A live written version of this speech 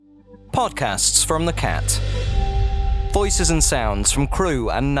Podcasts from the Cat. Voices and sounds from Crewe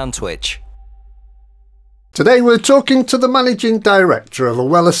and Nantwich. Today we're talking to the managing director of a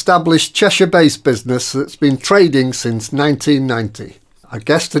well-established Cheshire-based business that's been trading since 1990. Our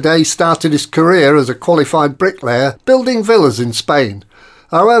guest today started his career as a qualified bricklayer building villas in Spain.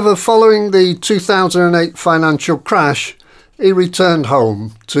 However, following the 2008 financial crash, he returned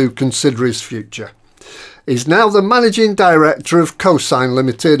home to consider his future. He's now the managing director of Cosign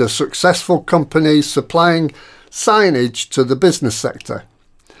Limited, a successful company supplying signage to the business sector.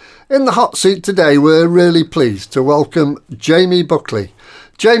 In the hot seat today, we're really pleased to welcome Jamie Buckley.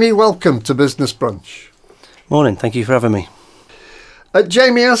 Jamie, welcome to Business Brunch. Morning, thank you for having me.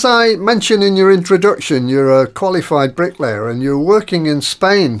 Jamie, as I mentioned in your introduction, you're a qualified bricklayer and you're working in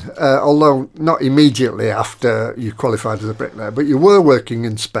Spain, although not immediately after you qualified as a bricklayer, but you were working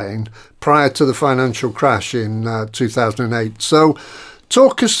in Spain prior to the financial crash in 2008. So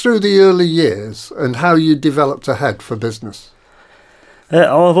talk us through the early years and how you developed ahead for business. I've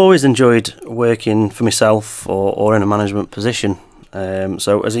always enjoyed working for myself or in a management position.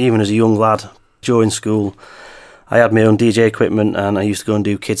 So even as a young lad during school, I had my own DJ equipment and I used to go and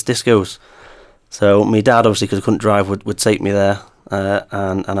do kids' discos. So my dad, obviously, because I couldn't drive, would take me there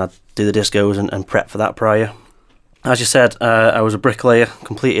and I'd do the discos and prep for that prior. As you said, I was a bricklayer,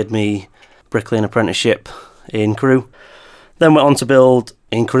 completed my bricklaying apprenticeship in Crewe. Then went on to build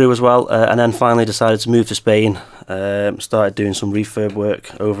in Crewe as well and then finally decided to move to Spain. Started doing some refurb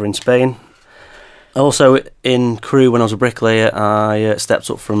work over in Spain. Also in Crewe, when I was a bricklayer, I stepped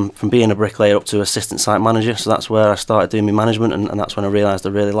up from being a bricklayer up to assistant site manager. So that's where I started doing my management and that's when I realised I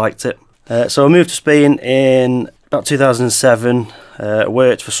really liked it. So I moved to Spain in about 2007,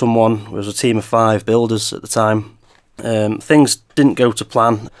 worked for someone, it was a team of 5 builders at the time. Things didn't go to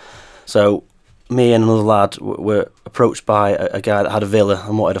plan, so me and another lad were approached by a guy that had a villa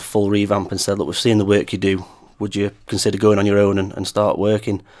and wanted a full revamp and said, look, we've seen the work you do, would you consider going on your own and start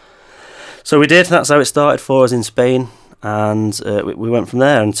working? So we did. That's how it started for us in Spain, and we went from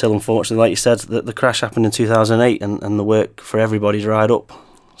there until, unfortunately, like you said, the crash happened in 2008 and the work for everybody dried up.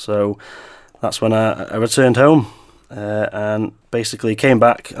 So that's when I returned home and basically came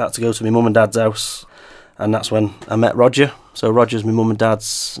back. I had to go to my mum and dad's house, and that's when I met Roger. So Roger's my mum and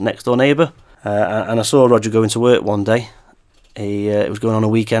dad's next door neighbour, and I saw Roger going to work one day. It was going on a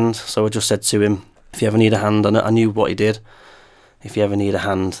weekend, so I just said to him, if you ever need a hand, and I knew what he did. If you ever need a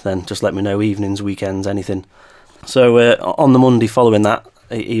hand, then just let me know, evenings, weekends, anything. So on the Monday following that,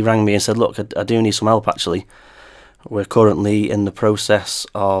 he rang me and said, look, I do need some help actually. We're currently in the process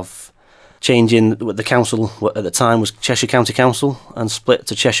of changing, the council at the time was Cheshire County Council and split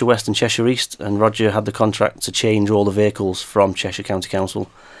to Cheshire West and Cheshire East, and Roger had the contract to change all the vehicles from Cheshire County Council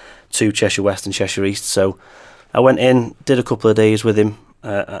to Cheshire West and Cheshire East. So I went in, did a couple of days with him,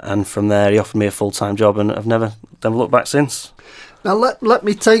 and from there he offered me a full-time job and I've never looked back since. Now let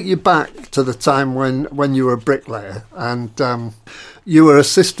me take you back to the time when you were a bricklayer and you were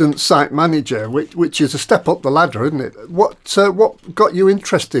assistant site manager, which is a step up the ladder, isn't it? What got you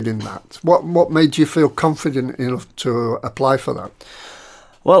interested in that? What made you feel confident enough to apply for that?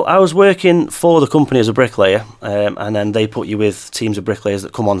 Well, I was working for the company as a bricklayer, and then they put you with teams of bricklayers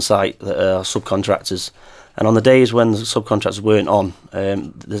that come on site that are subcontractors. And on the days when the subcontractors weren't on,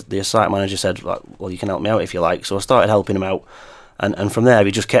 the site manager said, well, you can help me out if you like. So I started helping him out. And from there,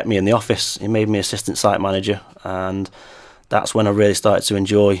 he just kept me in the office. He made me assistant site manager, and that's when I really started to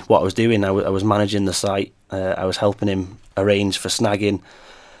enjoy what I was doing. I was managing the site. I was helping him arrange for snagging,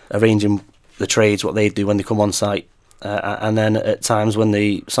 arranging the trades, what they do when they come on site. And then at times when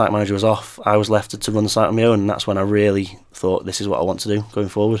the site manager was off, I was left to run the site on my own, and that's when I really thought, this is what I want to do going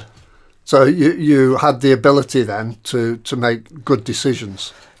forward. So you had the ability then to make good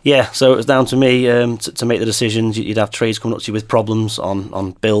decisions? Yeah, so it was down to me to make the decisions. You'd have trades coming up to you with problems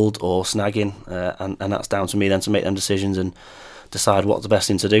on build or snagging, and that's down to me then to make them decisions and decide what's the best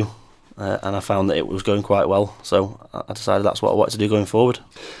thing to do. And I found that it was going quite well, so I decided that's what I wanted to do going forward.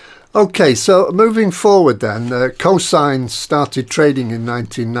 Okay, so moving forward then, Cosign started trading in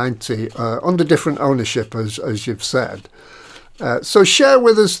 1990 under different ownership, as you've said. So share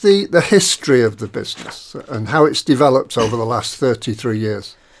with us the history of the business and how it's developed over the last 33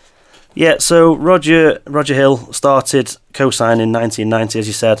 years. Yeah, so Roger Hill started Cosign in 1990, as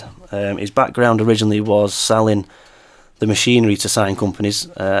you said. His background originally was selling the machinery to sign companies,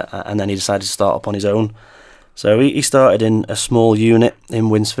 and then he decided to start up on his own. So he started in a small unit in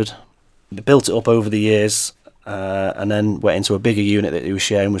Winsford, built it up over the years, and then went into a bigger unit that he was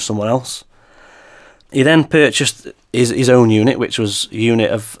sharing with someone else. He then purchased his own unit, which was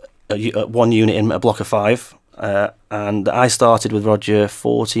one unit in a block of 5, and I started with Roger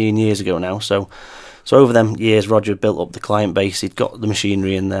 14 years ago now. So over them years, Roger built up the client base. He'd got the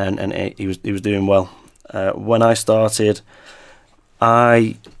machinery in there, and he was doing well. When I started,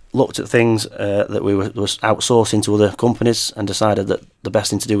 I looked at things that we was outsourcing to other companies, and decided that the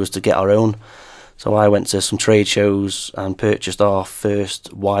best thing to do was to get our own. So I went to some trade shows and purchased our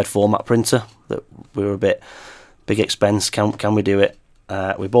first wide format printer. That we were a big expense. Can we do it?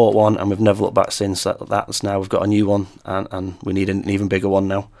 We bought one, and we've never looked back since. That's now we've got a new one, and we need an even bigger one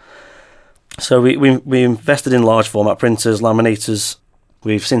now. So we invested in large format printers, laminators.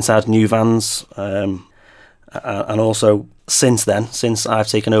 We've since had new vans, and also since I've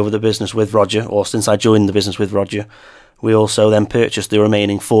taken over the business with Roger, or since I joined the business with Roger, we also then purchased the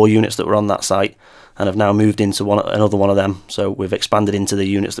remaining 4 units that were on that site, and have now moved into another one of them. So we've expanded into the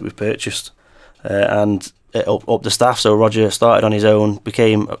units that we've purchased, and up the staff. So Roger started on his own,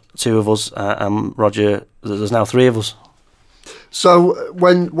 became 2 of us, and Roger, there's now 3 of us. So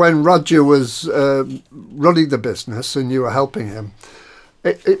when Roger was running the business and you were helping him,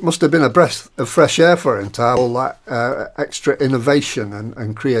 it must have been a breath of fresh air for him to have all that extra innovation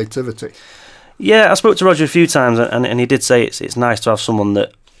and creativity. Yeah, I spoke to Roger a few times, and he did say it's nice to have someone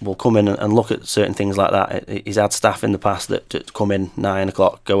that will come in and look at certain things like that. He's had staff in the past that come in 9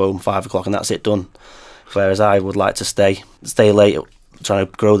 o'clock, go home 5 o'clock, and that's it, done. Whereas I would like to stay late, trying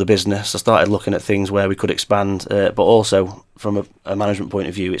to grow the business. I started looking at things where we could expand, but also from a management point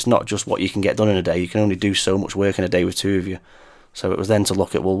of view, it's not just what you can get done in a day. You can only do so much work in a day with 2 of you. So it was then to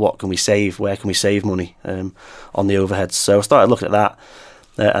look at, well, what can we save? Where can we save money on the overheads? So I started looking at that,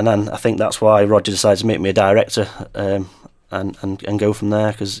 and then I think that's why Roger decided to make me a director, and go from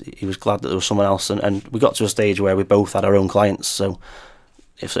there, because he was glad that there was someone else. And we got to a stage where we both had our own clients, so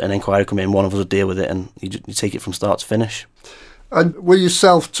if an inquiry come in, one of us would deal with it, and you take it from start to finish. And were you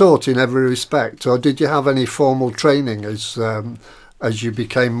self-taught in every respect, or did you have any formal training as you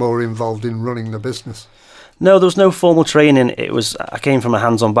became more involved in running the business? No, there was no formal training. I came from a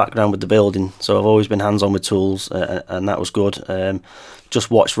hands-on background with the building, so I've always been hands-on with tools, and that was good.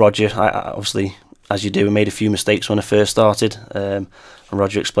 Just watched Roger. I obviously, as you do, made a few mistakes when I first started, and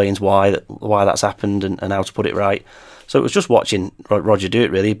Roger explains why that's happened and how to put it right. So it was just watching Roger do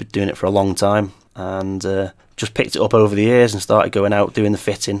it, really. He'd been doing it for a long time, and just picked it up over the years and started going out, doing the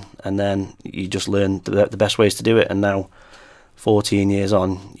fitting, and then you just learn the best ways to do it. And now, 14 years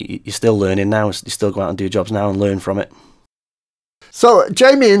on, you're still learning now. You still go out and do jobs now and learn from it. So,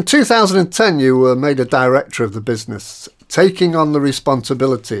 Jamie, in 2010, you were made a director of the business, taking on the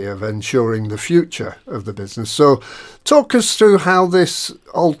responsibility of ensuring the future of the business. So, talk us through how this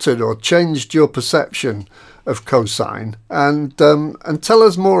altered or changed your perception of Cosign, and tell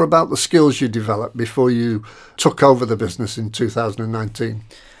us more about the skills you developed before you took over the business in 2019.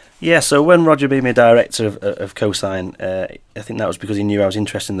 Yeah, so when Roger made me director of Cosign, I think that was because he knew I was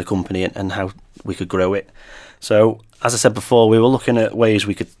interested in the company and how we could grow it. So, as I said before, we were looking at ways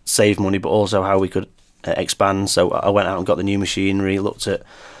we could save money, but also how we could expand. So I went out and got the new machinery, looked at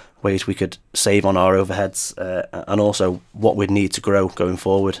ways we could save on our overheads, and also what we'd need to grow going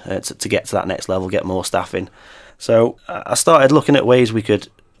forward to get to that next level, get more staff in. So I started looking at ways we could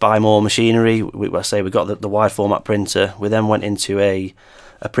buy more machinery. We got the wide format printer. We then went into a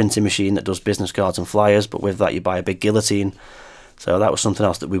printing machine that does business cards and flyers, but with that you buy a big guillotine. So that was something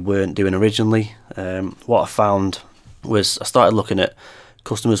else that we weren't doing originally. What I found was I started looking at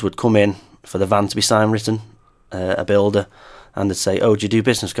customers would come in for the van to be sign written, a builder, and they'd say, "Oh, do you do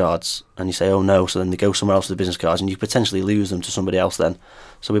business cards?" And you say, "Oh, no." So then they go somewhere else with the business cards, and you potentially lose them to somebody else then.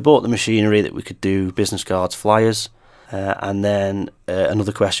 So we bought the machinery that we could do business cards, flyers, and then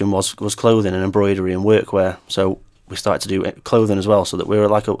another question was clothing and embroidery and workwear. So we started to do clothing as well, so that we were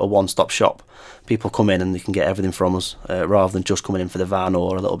like a one-stop shop. People come in and they can get everything from us, rather than just coming in for the van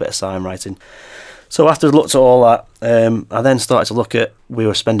or a little bit of sign writing. So after I looked at all that, I then started to look at, we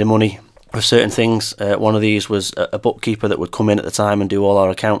were spending money for certain things. One of these was a bookkeeper that would come in at the time and do all our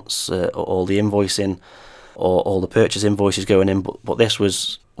accounts, all the invoicing, or all the purchase invoices going in, but this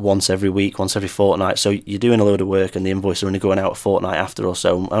was once every week, once every fortnight. So you're doing a load of work and the invoices are only going out a fortnight after or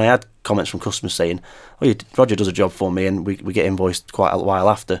so. And I had comments from customers saying, "Oh, Roger does a job for me," and we get invoiced quite a while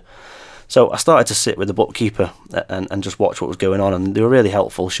after. So I started to sit with the bookkeeper and just watch what was going on, and they were really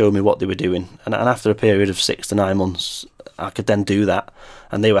helpful, showing me what they were doing. And after a period of 6 to 9 months, I could then do that,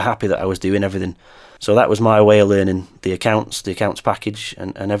 and they were happy that I was doing everything. So that was my way of learning the accounts package,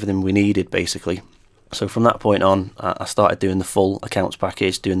 and everything we needed, basically. So from that point on, I started doing the full accounts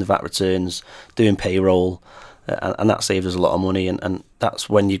package, doing the VAT returns, doing payroll, and that saves us a lot of money, and that's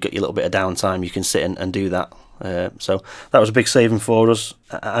when you get your little bit of downtime, you can sit and do that. So that was a big saving for us,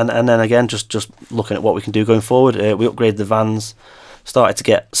 and then again, just looking at what we can do going forward. We upgraded the vans, started to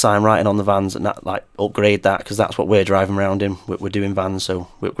get sign writing on the vans, and that, like, upgrade that, because that's what we're driving around in. We're doing vans, so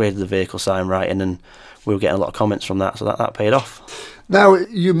we upgraded the vehicle sign writing, and we were getting a lot of comments from that, so that paid off. Now,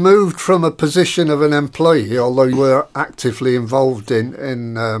 you moved from a position of an employee, although you were actively involved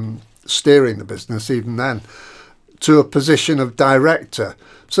in steering the business even then, to a position of director.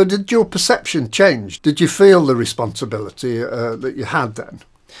 So did your perception change? Did you feel the responsibility that you had then?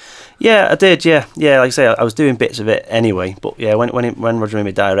 Yeah, I did. Yeah. Like I say, I was doing bits of it anyway. But yeah, when Roger made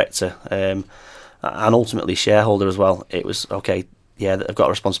me director, and ultimately shareholder as well, it was okay. Yeah, I've got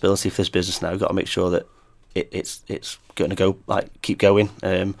a responsibility for this business now. I've got to make sure that it's going to go, like, keep going.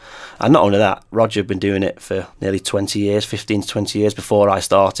 And not only that, Roger had been doing it for nearly 20 years, 15 to 20 years before I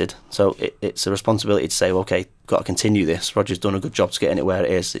started. So it's a responsibility to say, well, okay, got to continue this. Roger's done a good job to getting it where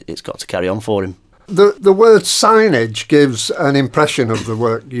it is. It's got to carry on for him. The word signage gives an impression of the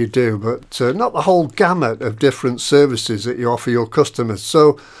work you do, but not the whole gamut of different services that you offer your customers.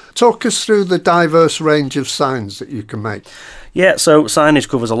 So talk us through the diverse range of signs that you can make. Yeah, so signage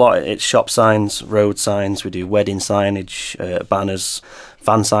covers a lot. It's shop signs, road signs, we do wedding signage, banners,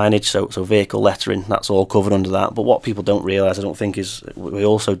 van signage, so vehicle lettering, that's all covered under that. But what people don't realise, I don't think, is we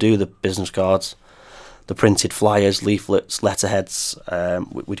also do the business cards, the printed flyers, leaflets, letterheads.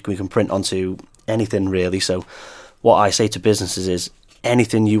 We can print onto anything really. So what I say to businesses is,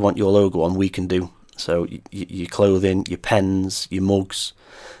 anything you want your logo on, we can do. So your clothing, your pens, your mugs,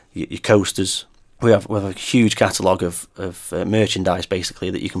 your coasters. We have a huge catalogue of merchandise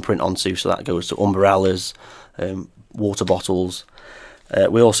basically that you can print onto. So that goes to umbrellas, water bottles.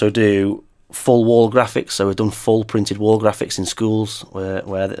 We also do full wall graphics. So we've done full printed wall graphics in schools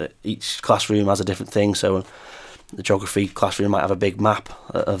where each classroom has a different thing. So the geography classroom might have a big map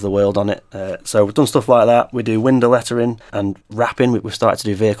of the world on it. So we've done stuff like that. We do window lettering and wrapping. We've started to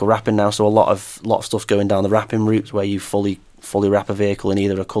do vehicle wrapping now. So a lot of stuff going down the wrapping route, where you fully wrap a vehicle in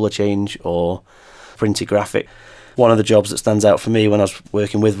either a colour change or printed graphic. One of the jobs that stands out for me, when I was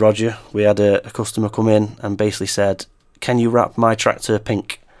working with Roger, we had a customer come in and basically said, "Can you wrap my tractor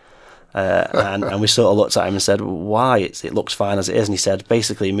pink?" And we sort of looked at him and said, "Why? It looks fine as it is." And he said,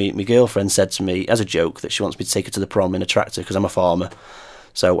 basically, my girlfriend said to me as a joke that she wants me to take her to the prom in a tractor because I'm a farmer.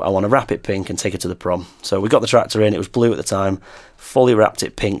 So I want to wrap it pink and take her to the prom. So we got the tractor in. It was blue at the time. Fully wrapped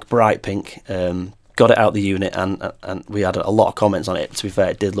it pink, bright pink. Got it out the unit, and we had a lot of comments on it. To be fair,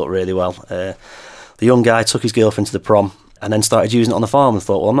 it did look really well. The young guy took his girlfriend to the prom and then started using it on the farm and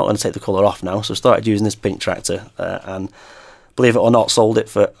thought, well, I'm not going to take the colour off now. So started using this pink tractor and, believe it or not, sold it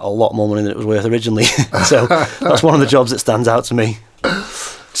for a lot more money than it was worth originally. So that's one of the jobs that stands out to me.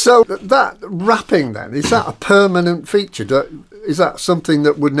 So that wrapping then, is that a permanent feature? Is that something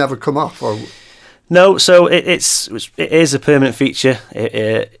that would never come off? Or? No, so it is a permanent feature.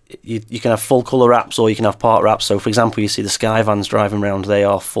 You can have full colour wraps or you can have part wraps. So for example, you see the Sky vans driving around, they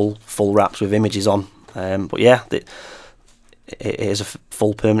are full wraps with images on. But yeah, it is a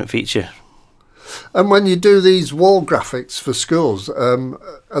full permanent feature. And when you do these wall graphics for schools,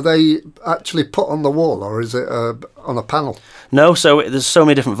 are they actually put on the wall, or is it on a panel? No, so there's so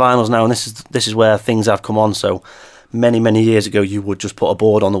many different vinyls now, and this is where things have come on. So many years ago, you would just put a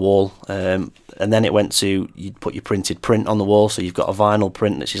board on the wall, and then it went to, you'd put your printed print on the wall, so you've got a vinyl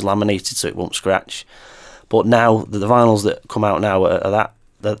print that's just laminated so it won't scratch. But now the vinyls that come out now are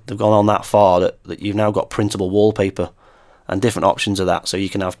that they've gone on that far that you've now got printable wallpaper. And different options of that. So you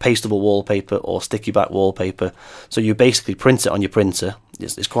can have pastable wallpaper or sticky back wallpaper. So you basically print it on your printer.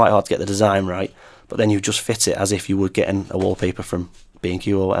 It's quite hard to get the design right, but then you just fit it as if you were getting a wallpaper from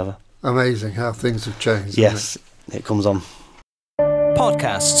B&Q or whatever. Amazing how things have changed. Yes, it comes on.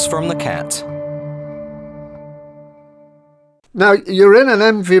 Podcasts from the Cat. Now, you're in an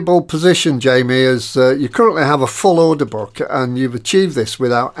enviable position, Jamie, as you currently have a full order book and you've achieved this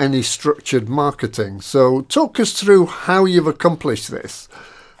without any structured marketing. So talk us through how you've accomplished this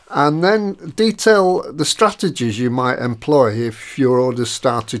and then detail the strategies you might employ if your orders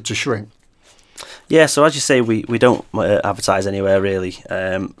started to shrink. Yeah, so as you say, we don't advertise anywhere really.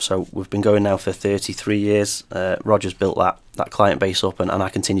 So we've been going now for 33 years. Roger's built that client base up and I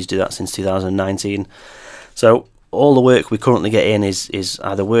continue to do that since 2019. So all the work we currently get in is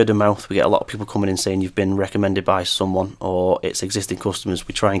either word of mouth. We get a lot of people coming in saying you've been recommended by someone, or it's existing customers.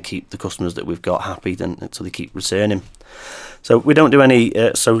 We try and keep the customers that we've got happy until they keep returning. So we don't do any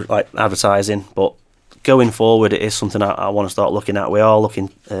advertising, but going forward, it is something I want to start looking at. We are looking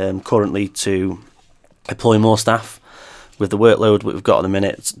currently to employ more staff. with the workload we've got at the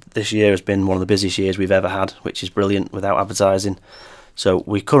minute, this year has been one of the busiest years we've ever had, which is brilliant without advertising. So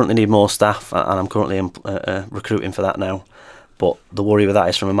we currently need more staff, and I'm currently recruiting for that now. But the worry with that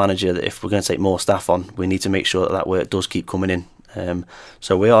is from a manager that if we're going to take more staff on, we need to make sure that work does keep coming in.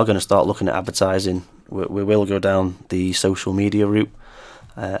 So we are going to start looking at advertising. We will go down the social media route,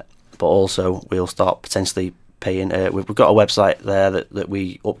 but also we'll start potentially paying. We've got a website there that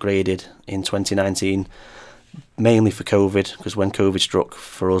we upgraded in 2019, mainly for COVID, because when COVID struck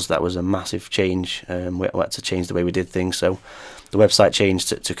for us, that was a massive change. We had to change the way we did things. So the website changed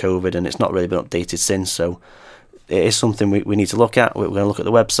to COVID, and it's not really been updated since. So it is something we need to look at. We're going to look at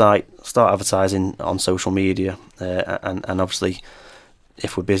the website, start advertising on social media, and obviously,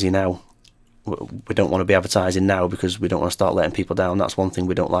 if we're busy now, we don't want to be advertising now because we don't want to start letting people down. That's one thing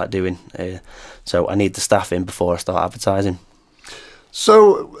we don't like doing. So I need the staff in before I start advertising.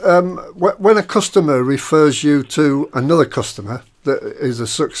 So when a customer refers you to another customer that is a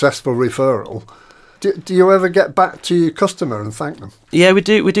successful referral, do you ever get back to your customer and thank them? Yeah, we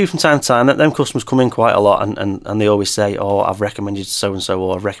do from time to time. Them customers come in quite a lot, and they always say, "Oh, I've recommended so-and-so,"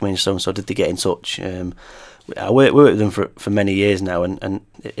 or "I've recommended so-and-so. Did they get in touch?" I work with them for many years now, and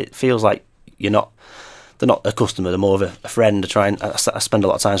it feels like they're not a customer, they're more of a friend. I spend a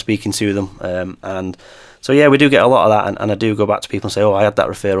lot of time speaking to them, and so yeah, we do get a lot of that, and I do go back to people and say, "Oh, I had that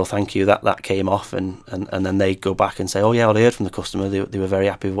referral, thank you, that came off," and then they go back and say, "Oh yeah, well, I heard from the customer, they were very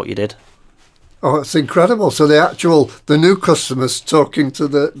happy with what you did." Oh, it's incredible. So the new customers talking to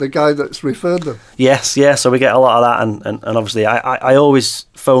the guy that's referred them. Yes, yeah. So we get a lot of that, and obviously I always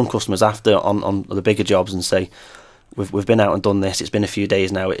phone customers after on the bigger jobs and say, we've been out and done this. It's been a few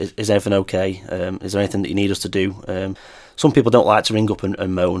days now. Is everything okay? Is there anything that you need us to do? Some people don't like to ring up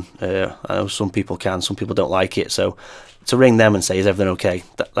and moan. I know some people can. Some people don't like it. So to ring them and say, is everything okay?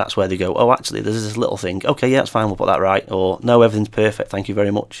 That's where they go, oh, actually, there's this little thing. Okay, yeah, it's fine, we'll put that right. Or, no, everything's perfect, thank you very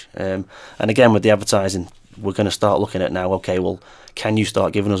much. And again, with the advertising, we're going to start looking at now, okay, well, can you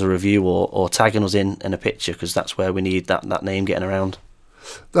start giving us a review or tagging us in a picture? Because that's where we need that name getting around.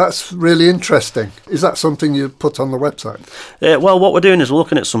 That's really interesting. Is that something you put on the website? Well, what we're doing is we're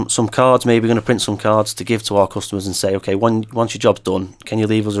looking at some cards. Maybe we're going to print some cards to give to our customers and say, okay, once your job's done, can you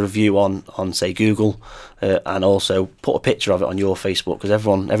leave us a review on say Google, and also put a picture of it on your Facebook, because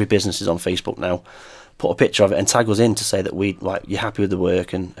every business is on Facebook now. Put a picture of it and tag us in to say that you're happy with the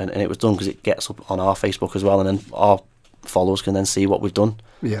work, and it was done, because it gets up on our Facebook as well, and then our followers can then see what we've done.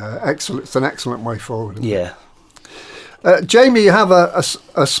 Yeah, excellent. It's an excellent way forward. Yeah. Jamie, you have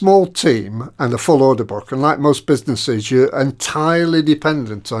a small team and a full order book, and like most businesses, you're entirely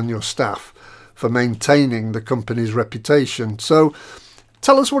dependent on your staff for maintaining the company's reputation. So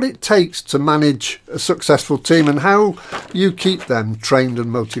tell us what it takes to manage a successful team and how you keep them trained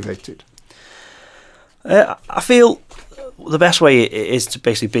and motivated. I feel the best way is to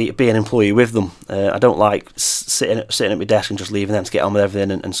basically be an employee with them. I don't like sitting at my desk and just leaving them to get on with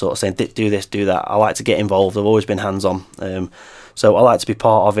everything and sort of saying, do this, do that. I like to get involved. I've always been hands-on. So I like to be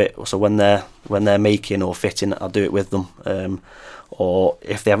part of it. So when they're making or fitting, I'll do it with them. Or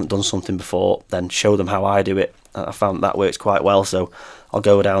if they haven't done something before, then show them how I do it. I found that works quite well. So I'll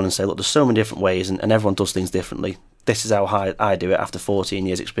go down and say, look, there's so many different ways, and everyone does things differently. This is how I do it after 14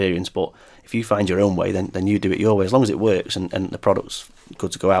 years experience, but if you find your own way, then you do it your way. As long as it works and the product's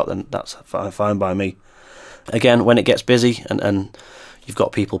good to go out, then that's fine by me. Again, when it gets busy and you've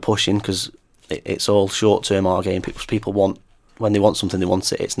got people pushing, because it's all short-term, our game. People want, when they want something, they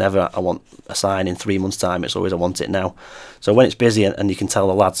want it. It's never, I want a sign in 3 months' time. It's always, I want it now. So when it's busy and you can tell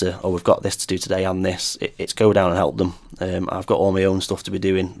the lads, we've got this to do today and this, it's go down and help them. I've got all my own stuff to be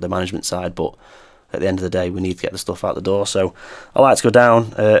doing, the management side, but at the end of the day, we need to get the stuff out the door. So I like to go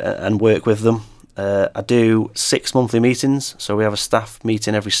down and work with them. I do 6 monthly meetings. So we have a staff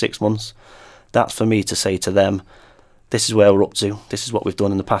meeting every 6 months. That's for me to say to them, this is where we're up to. This is what we've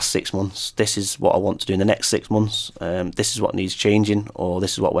done in the past 6 months. This is what I want to do in the next 6 months. This is what needs changing, or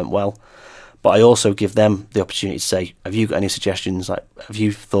this is what went well. But I also give them the opportunity to say, have you got any suggestions? Like, have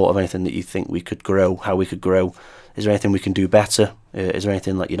you thought of anything that you think we could grow, how we could grow? Is there anything we can do better? Is there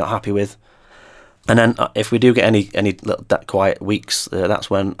anything that you're not happy with? And then if we do get any that quiet weeks, that's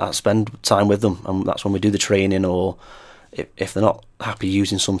when I spend time with them, and that's when we do the training. Or if they're not happy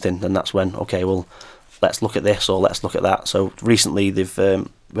using something, then that's when, okay, well, let's look at this or let's look at that. So recently we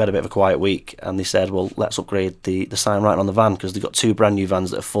had a bit of a quiet week, and they said, well, let's upgrade the sign writing on the van, because they've got 2 brand new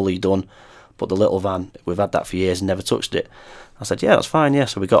vans that are fully done, but the little van, we've had that for years and never touched it. I said, yeah, that's fine, yeah.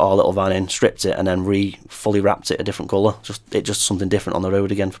 So we got our little van in, stripped it, and then fully wrapped it a different colour. Just something different on the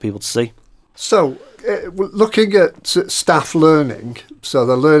road again for people to see. So, looking at staff learning, so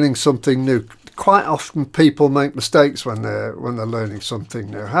they're learning something new. quite often people make mistakes when they're learning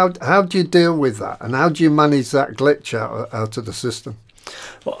something new. How do you deal with that, and how do you manage that glitch out of the system?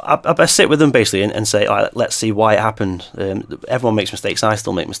 Well, I sit with them basically and say, let's see why it happened. Everyone makes mistakes. I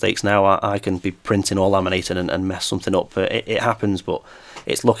still make mistakes now. I can be printing or laminating and mess something up. It happens, but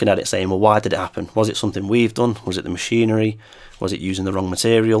it's looking at it saying, well, why did it happen? Was it something we've done? Was it the machinery? Was it using the wrong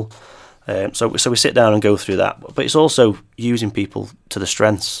material? So we sit down and go through that. But it's also using people to the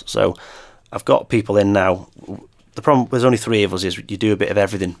strengths. So I've got people in now. The problem, there's only 3 of us, is you do a bit of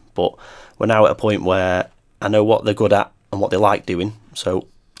everything. But we're now at a point where I know what they're good at and what they like doing. So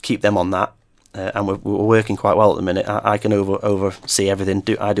keep them on that. And we're working quite well at the minute. I can oversee everything.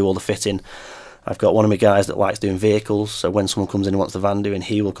 I do all the fitting. I've got one of my guys that likes doing vehicles, so when someone comes in and wants the van doing,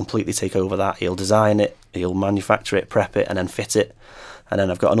 he will completely take over that. He'll design it, he'll manufacture it, prep it, and then fit it. And then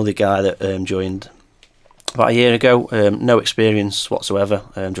I've got another guy that joined about a year ago, no experience whatsoever,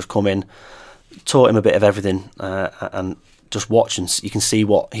 just come in, taught him a bit of everything, and just watch, and you can see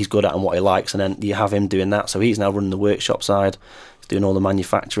what he's good at and what he likes, and then you have him doing that. So he's now running the workshop side, he's doing all the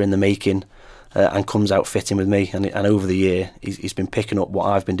manufacturing, the making, and comes out fitting with me, and over the year he's been picking up what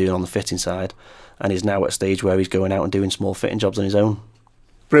I've been doing on the fitting side, and he's now at a stage where he's going out and doing small fitting jobs on his own.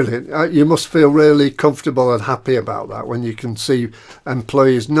 Brilliant. You must feel really comfortable and happy about that when you can see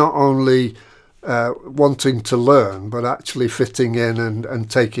employees not only wanting to learn but actually fitting in and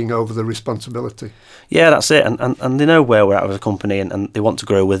taking over the responsibility. Yeah, that's it, and they know where we're at as a company, and they want to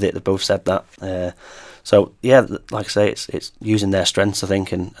grow with it. They both said that. So yeah, like I say, it's using their strengths, I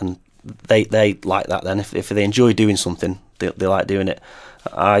think, and they like that. Then if they enjoy doing something, they like doing it.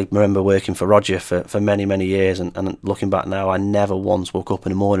 I remember working for Roger for many years, and looking back now, I never once woke up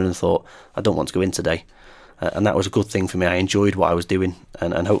in the morning and thought, I don't want to go in today. And that was a good thing for me. I enjoyed what I was doing,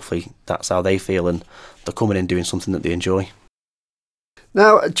 and hopefully that's how they feel, and they're coming in doing something that they enjoy.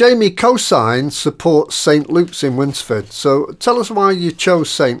 Now, Jamie, Cosign supports St Luke's in Winsford. So tell us why you chose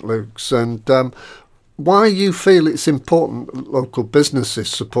St Luke's, and why you feel it's important local businesses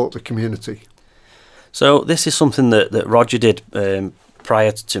support the community. So this is something that Roger did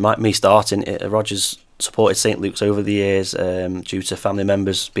prior to me starting. Roger's supported St Luke's over the years due to family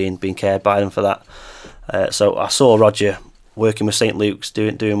members being cared by them for that. So I saw Roger working with St Luke's,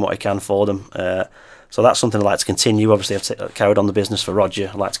 doing what he can for them. So that's something I'd like to continue. Obviously, I've carried on the business for Roger.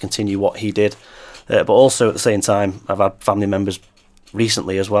 I'd like to continue what he did. But also at the same time, I've had family members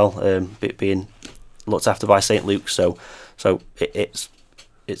recently as well being looked after by St Luke's. So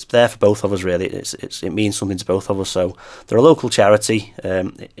it's there for both of us, really. It means something to both of us. So they're a local charity.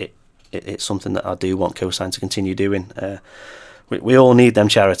 It's something that I do want Cosign to continue doing. We all need them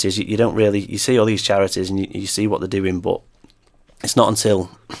charities. You don't really, you see all these charities and you see what they're doing, but it's not until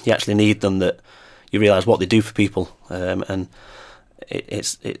you actually need them that you realise what they do for people. And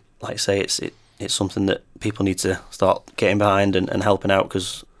it's like I say, it's something that people need to start getting behind and helping out,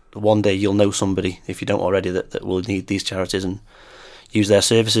 because one day you'll know somebody, if you don't already, that will need these charities and use their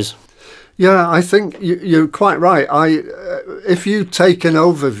services. Yeah, I think you're quite right. If you take an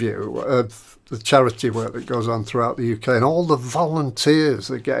overview of the charity work that goes on throughout the UK and all the volunteers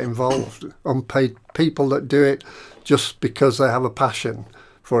that get involved, unpaid people that do it just because they have a passion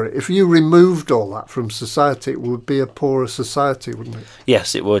for it, if you removed all that from society, it would be a poorer society, wouldn't it?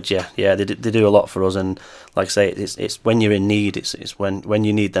 Yes, it would. Yeah. They do a lot for us, and like I say, it's when you're in need. It's when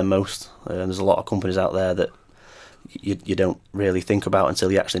you need them most. There's a lot of companies out there that you don't really think about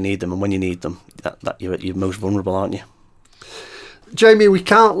until you actually need them, and when you need them, that you're most vulnerable, aren't you? Jamie, we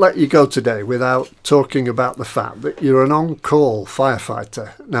can't let you go today without talking about the fact that you're an on-call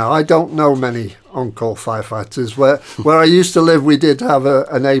firefighter. Now, I don't know many on-call firefighters. Where I used to live, we did have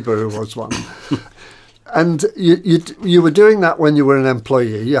a neighbour who was one. And you were doing that when you were an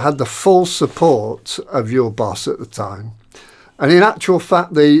employee. You had the full support of your boss at the time. And in actual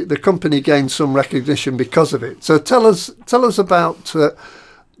fact, the company gained some recognition because of it. So tell us about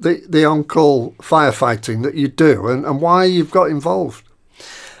the on-call firefighting that you do and why you've got involved.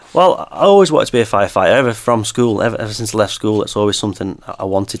 Well, I always wanted to be a firefighter. Ever from school, ever since I left school, it's always something I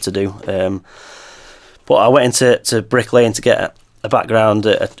wanted to do. But I went into bricklaying to get a background,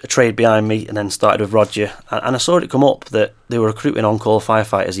 a trade behind me, and then started with Roger. And I saw it come up that they were recruiting on-call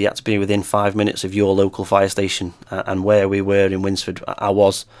firefighters. You had to be within 5 minutes of your local fire station, and where we were in Winsford, I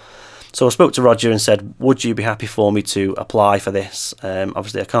was. So I spoke to Roger and said, would you be happy for me to apply for this?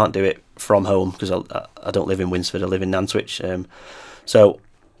 Obviously, I can't do it from home because I don't live in Winsford, I live in Nantwich. So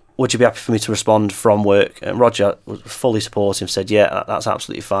would you be happy for me to respond from work? And Roger was fully supportive, said, yeah, that's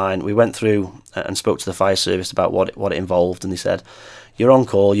absolutely fine. We went through and spoke to the fire service about what it involved, and they said, you're on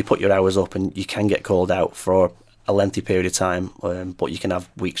call, you put your hours up, and you can get called out for a lengthy period of time, but you can have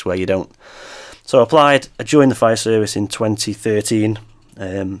weeks where you don't. So I joined the fire service in 2013,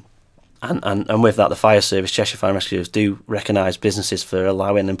 and with that, the fire service, Cheshire Fire and Rescuers, do recognise businesses for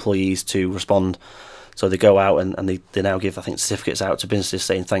allowing employees to respond. So they go out and they now give, I think, certificates out to businesses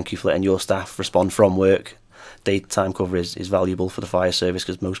saying thank you for letting your staff respond from work. Daytime cover is valuable for the fire service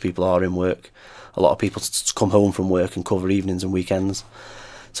because most people are in work. A lot of people come home from work and cover evenings and weekends.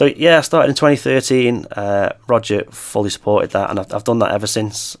 So yeah, I started in 2013. Roger fully supported that, and I've done that ever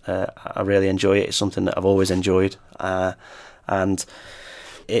since. I really enjoy it. It's something that I've always enjoyed, and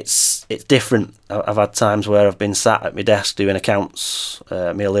it's different. I've had times where I've been sat at my desk doing accounts.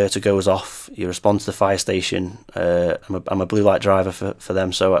 My alerter goes off. You respond to the fire station. I'm a blue light driver for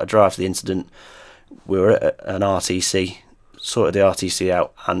them, so I drive to the incident. We were at an RTC, sorted the RTC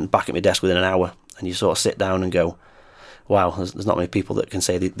out, and back at my desk within an hour. And you sort of sit down and go, wow, there's not many people that can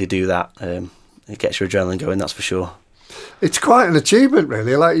say they do that. It gets your adrenaline going, that's for sure. It's quite an achievement,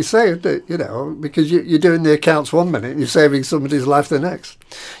 really, like you say, because you're doing the accounts one minute and you're saving somebody's life the next.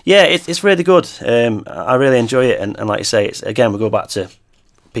 Yeah, it's really good. I really enjoy it, and like you say, it's, again, we go back to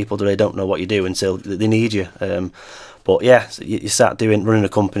people that really don't know what you do until they need you. But yeah, you start running a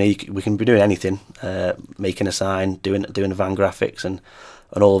company. We can be doing anything, making a sign, doing the van graphics, and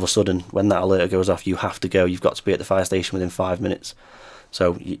all of a sudden, when that alert goes off, you have to go. You've got to be at the fire station within 5 minutes.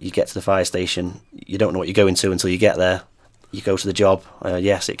 So you get to the fire station, you don't know what you're going to until you get there. You go to the job.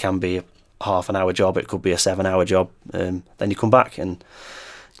 Yes, it can be a half an hour job. It could be a 7-hour job. Then you come back and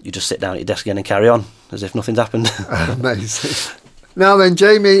you just sit down at your desk again and carry on as if nothing's happened. Amazing. Now then,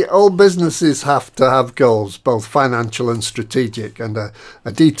 Jamie, all businesses have to have goals, both financial and strategic, and a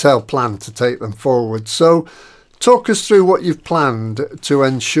detailed plan to take them forward. So talk us through what you've planned to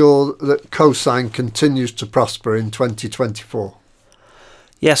ensure that Cosign continues to prosper in 2024.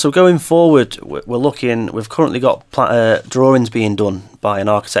 Yeah, so going forward, we've currently got drawings being done by an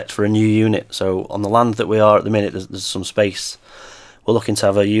architect for a new unit. So on the land that we are at the minute, there's some space. We're looking to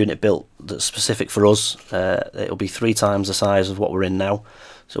have a unit built that's specific for us. It'll be 3 times the size of what we're in now.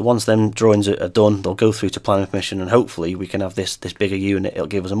 So once them drawings are done, they'll go through to planning permission, and hopefully we can have this bigger unit. It'll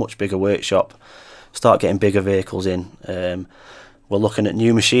give us a much bigger workshop, start getting bigger vehicles in. We're looking at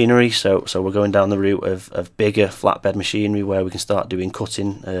new machinery, so we're going down the route of bigger flatbed machinery where we can start doing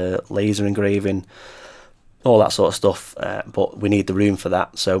cutting, laser engraving, all that sort of stuff, but we need the room for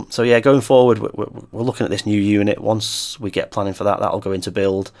that. So yeah, going forward, we're looking at this new unit. Once we get planning for that, that'll go into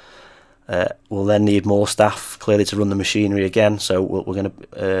build. We'll then need more staff, clearly, to run the machinery again. So we're going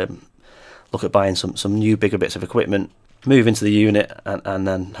to look at buying some new, bigger bits of equipment, move into the unit, and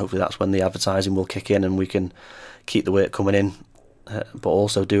then hopefully that's when the advertising will kick in and we can keep the work coming in, but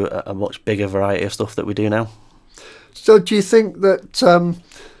also do a much bigger variety of stuff that we do now. So do you think that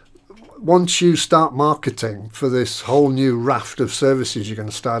once you start marketing for this whole new raft of services you're going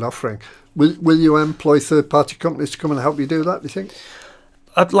to start offering, will you employ third-party companies to come and help you do that, do you think?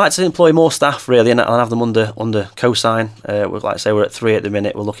 I'd like to employ more staff, really, and have them under Cosign. Like I say, we're at 3 at the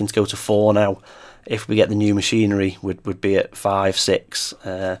minute. We're looking to go to 4 now. If we get the new machinery, would be at 5, 6,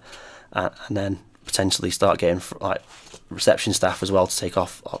 and then potentially start getting like reception staff as well to take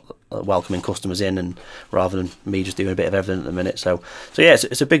off welcoming customers in, and rather than me just doing a bit of everything at the minute. So yeah,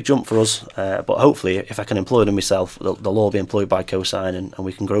 it's a big jump for us, but hopefully if I can employ them myself, they'll all be employed by Cosign, and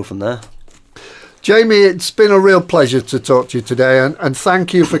we can grow from there. Jamie, it's been a real pleasure to talk to you today, and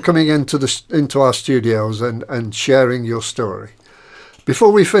thank you for coming into our studios and sharing your story.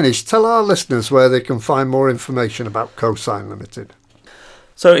 Before we finish, tell our listeners where they can find more information about Cosign Limited.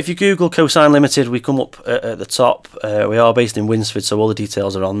 So if you Google Cosign Limited, we come up at the top. We are based in Winsford, so all the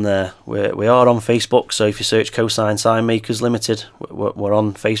details are on there. We are on Facebook, so if you search Cosign Sign Makers Limited, we're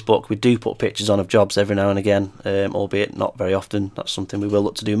on Facebook. We do put pictures on of jobs every now and again, albeit not very often. That's something we will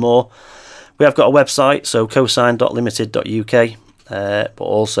look to do more. We have got a website, so cosign.limited.uk, but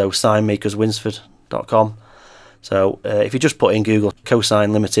also signmakerswinsford.com. So if you just put in Google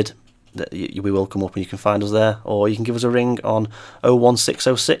Cosign Limited, we will come up and you can find us there, or you can give us a ring on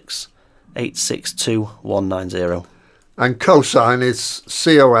 01606 862 190. And Cosign is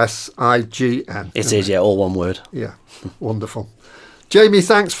COSIGN. It is, yeah, all one word. Yeah, wonderful. Jamie,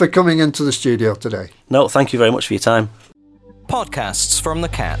 thanks for coming into the studio today. No, thank you very much for your time. Podcasts from the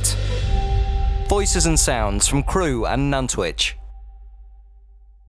Cat. Voices and sounds from Crewe and Nantwich.